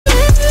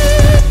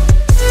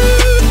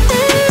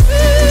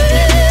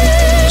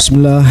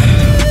Bismillah,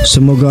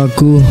 semoga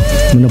aku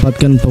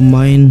mendapatkan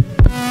pemain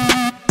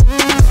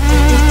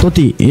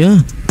Toty ya.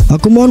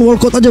 Aku mohon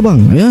walkout aja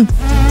bang ya,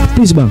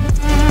 please bang,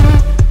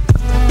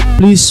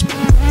 please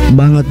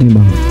banget nih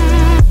bang,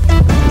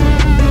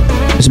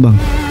 please bang.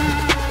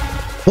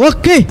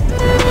 Oke,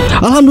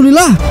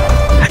 alhamdulillah.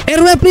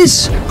 RW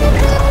please.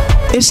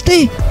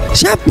 ST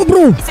siapa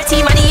bro?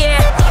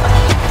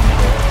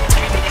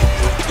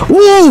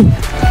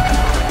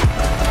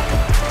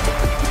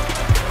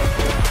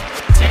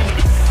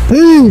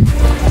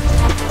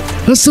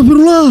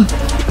 Astagfirullah,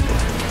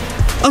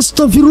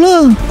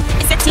 astagfirullah,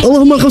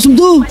 Allahumma kasum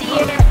tuh.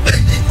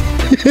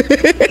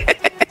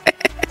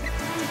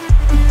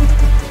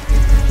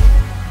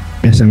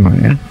 Biasa nggak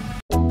ya?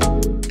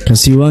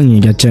 Kasih wangi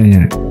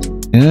gachanya,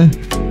 ya.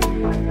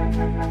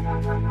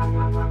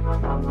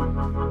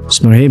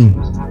 Bismillahirrahmanirrahim.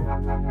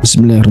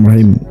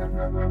 Bismillahirrahmanirrahim.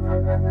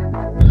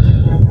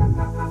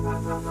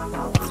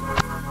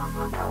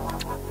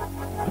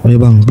 Ayo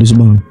bang, please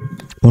bang,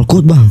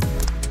 walkout bang.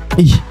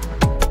 Ih,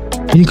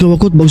 ini kalau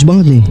walkout bagus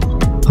banget nih.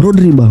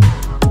 Rodri bang,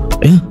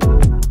 ya,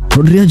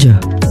 Rodri aja.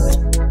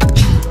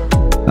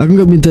 Aku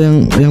nggak minta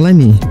yang lain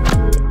nih.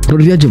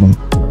 Rodri aja bang,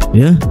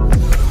 ya.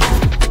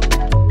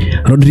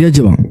 Rodri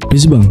aja bang,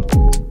 please bang.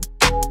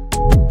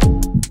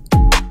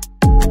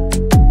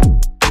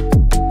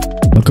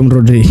 Welcome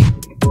Rodri.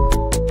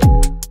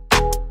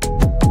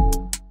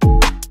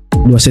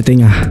 2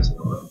 setengah.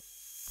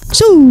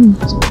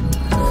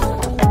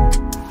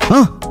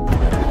 Hah?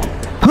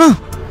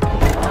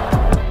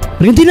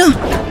 Argentina?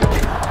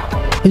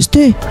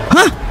 ST?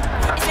 Hah?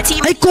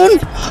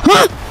 Icon?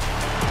 Hah?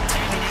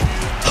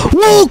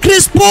 Wow,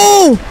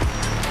 Crespo!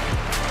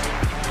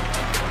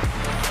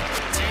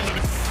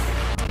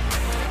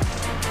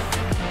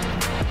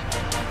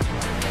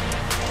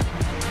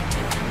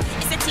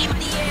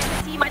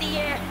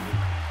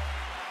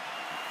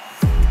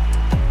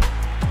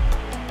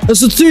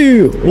 ST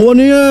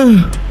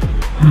Wania,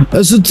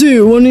 ST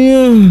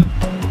Wania,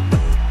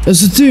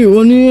 ST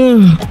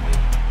Wania,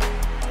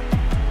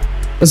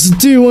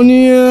 ST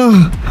Wania,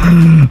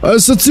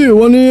 ST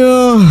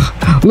Wania.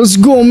 Let's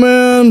go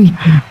man.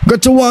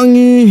 Gacha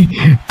wangi,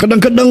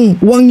 kadang-kadang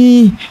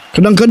wangi,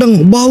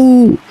 kadang-kadang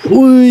bau.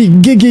 Uy,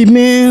 GG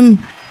man.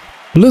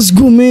 Let's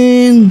go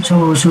man.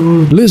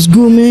 Let's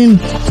go man.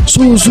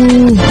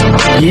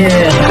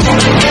 Yeah.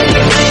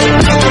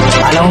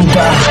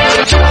 Alonga.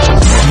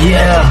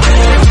 Yeah,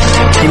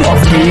 team of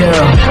the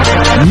year.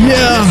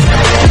 Yeah,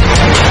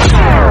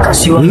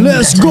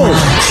 let's go.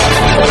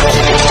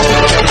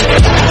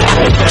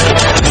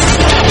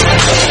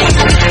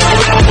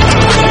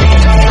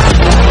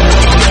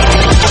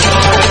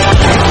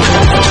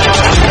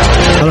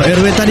 Kalau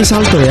RW tadi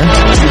salto ya,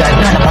 nggak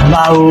ada dapat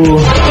bau.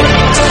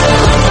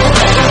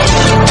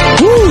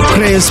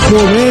 Crespo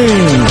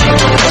man.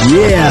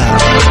 Yeah.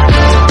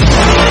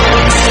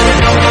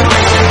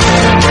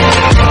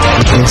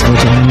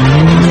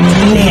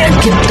 Ini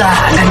kita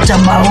gacha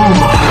bau,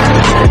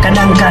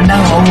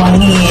 kadang-kadang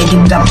wangi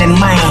juga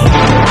pemain.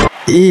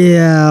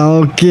 Iya,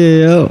 oke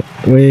yuk.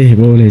 Wih,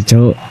 boleh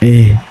cok.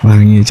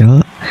 Wangi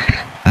cok.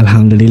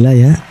 Alhamdulillah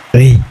ya.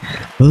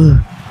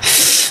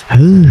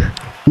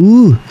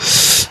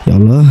 Ya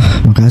Allah,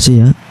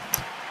 makasih ya.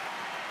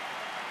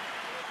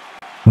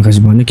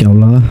 Makasih banyak ya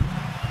Allah.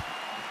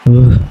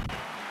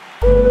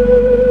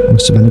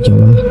 Makasih banyak ya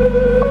Allah.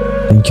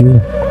 Thank you.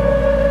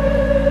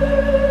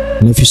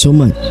 Love you so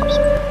much.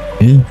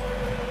 Yeah.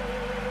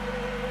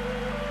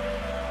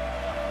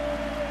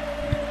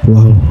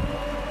 Wow.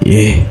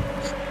 Yeah.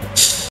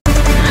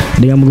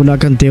 Dengan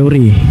menggunakan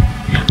teori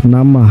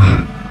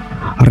nama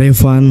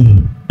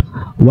Revan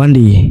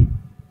Wangi,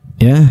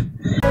 ya.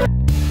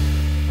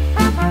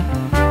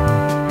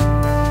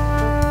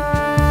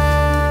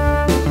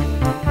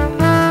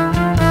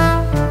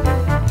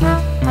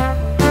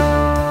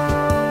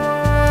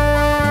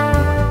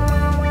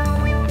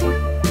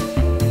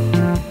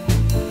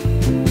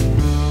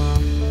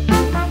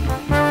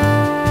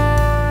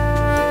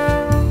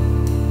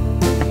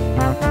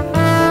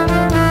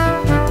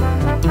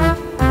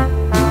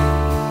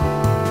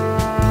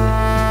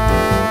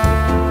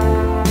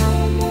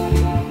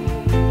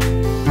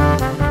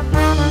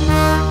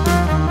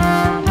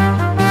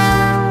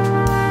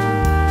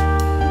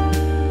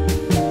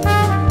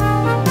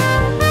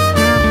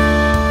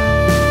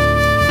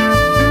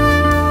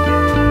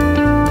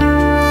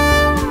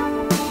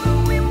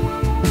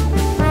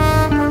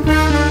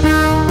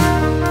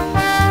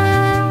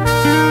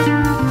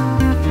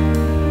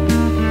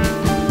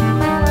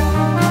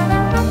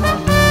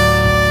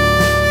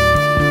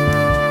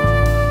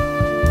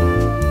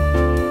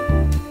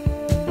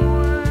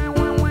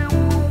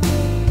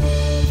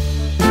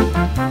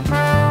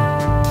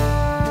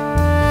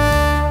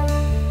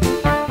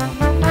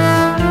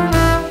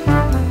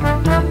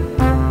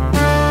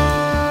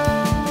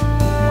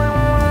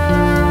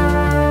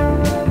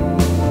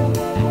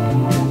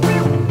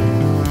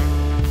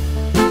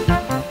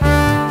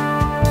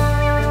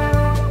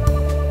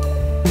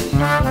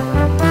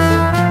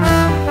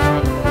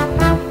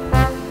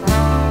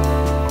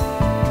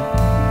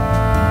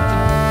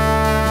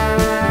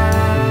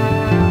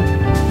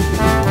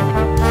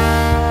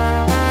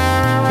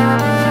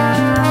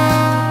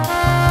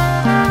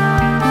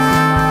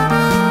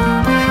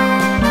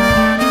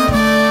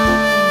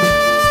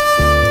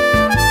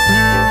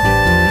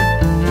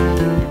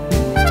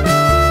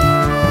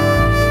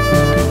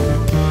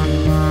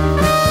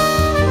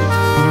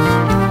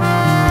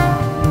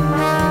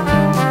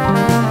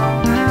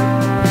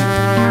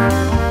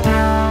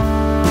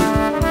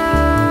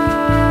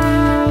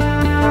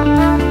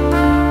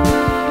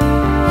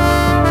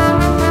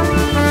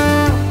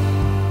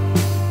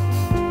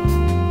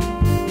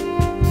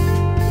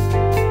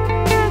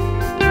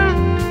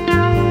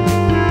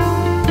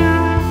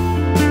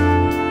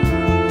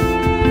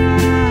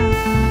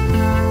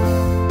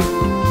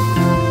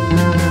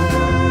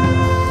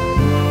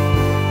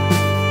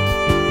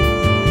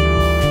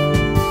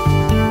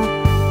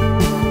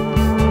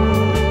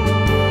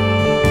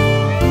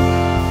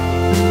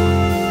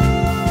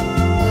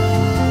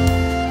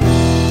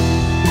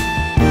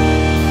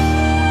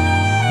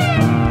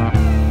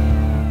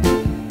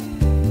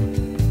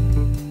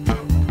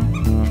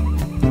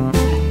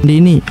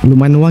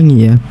 lumayan wangi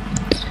ya.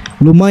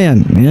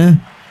 Lumayan ya.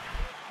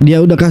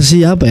 Dia udah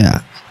kasih apa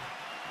ya?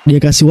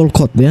 Dia kasih wall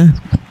code ya.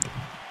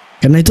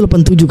 Karena itu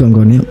 87 kan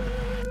kawan ya.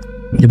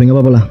 Tapi nggak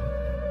apa-apa lah.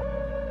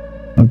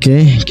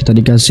 Oke, kita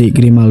dikasih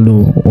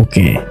Grimaldo.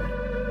 Oke.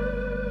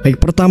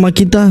 Baik, pertama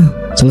kita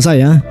selesai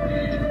ya.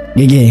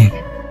 GG.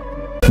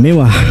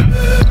 Mewah.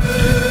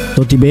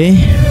 Toty B.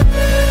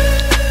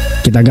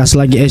 Kita gas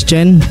lagi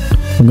exchange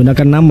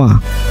menggunakan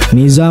nama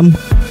Nizam,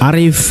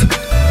 Arif,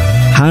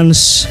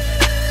 Hans,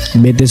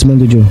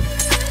 BT97.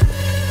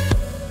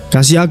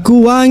 Kasih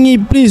aku Wangi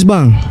please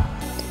bang.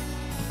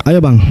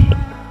 Ayo bang.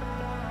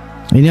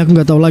 Ini aku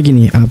nggak tahu lagi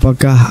nih,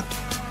 apakah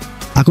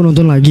aku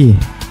nonton lagi,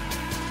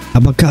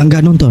 apakah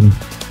enggak nonton.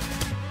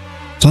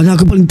 Soalnya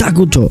aku paling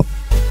takut cok.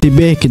 Di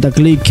B kita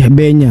klik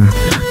B-nya.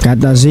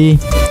 Kata si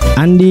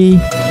Andi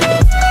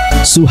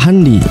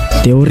Suhandi,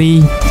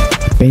 teori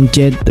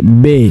pencet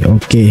B.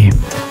 Oke.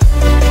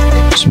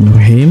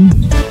 Bismillahirrahmanirrahim.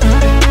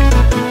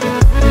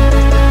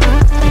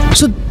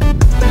 Set.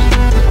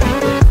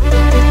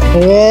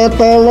 Oh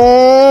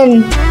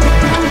tolong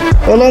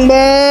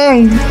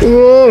bang.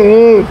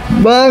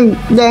 Bang,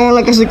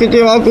 janganlah kasih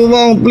kecewa aku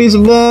bang, please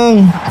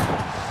bang.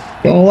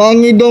 Yang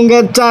wangi dong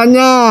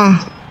gachanya.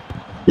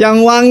 Yang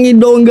wangi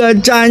dong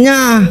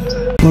gachanya.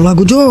 Kalau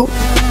aku cok.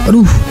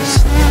 Aduh.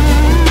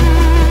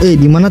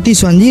 Di mana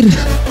tisu anjir?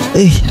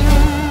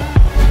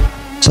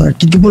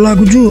 Sakit kepala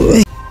aku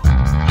cok.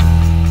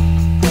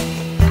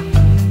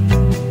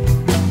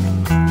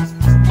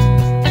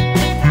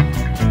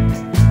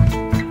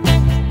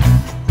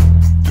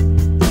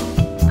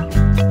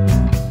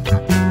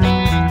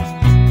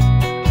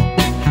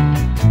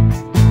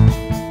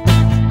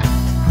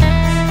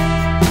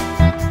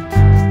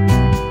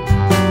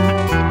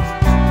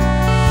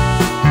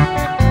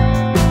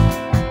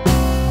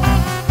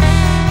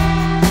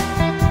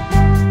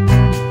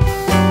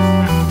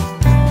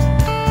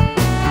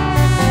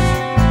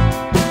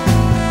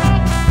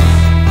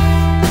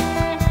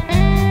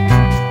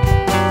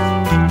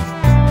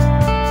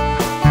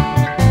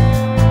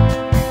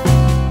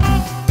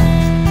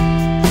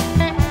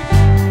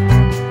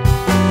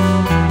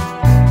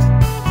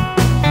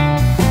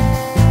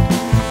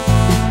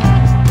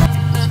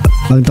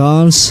 Bang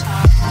Tons,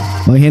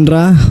 Bang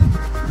Hendra,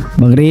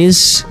 Bang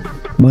Riz,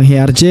 Bang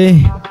HRC,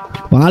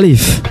 Bang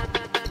Alif.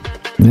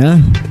 Ya.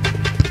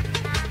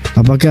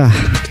 Apakah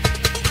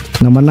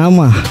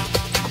nama-nama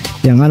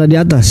yang ada di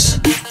atas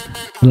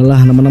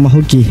adalah nama-nama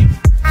hoki?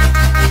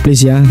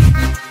 Please ya.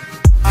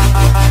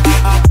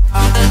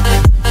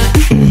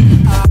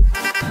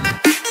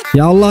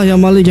 Ya Allah, ya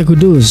Malik, ya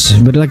Kudus,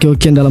 berilah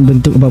kehokian dalam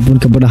bentuk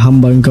apapun kepada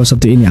hamba Engkau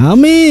satu ini.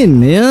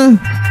 Amin ya.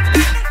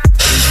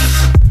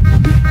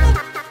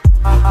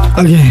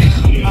 Oke.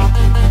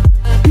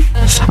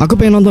 Aku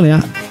pengen nonton ya.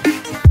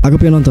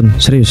 Aku pengen nonton,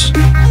 serius.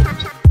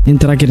 Ini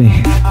terakhir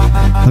nih.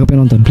 Aku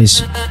pengen nonton,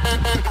 please.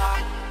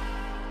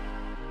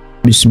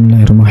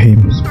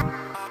 Bismillahirrahmanirrahim.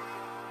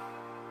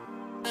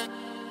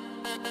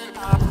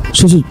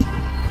 Susut.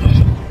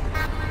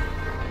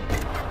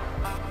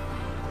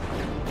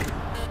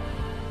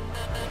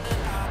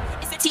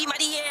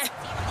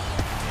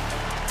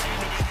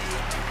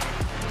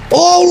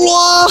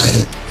 Allah.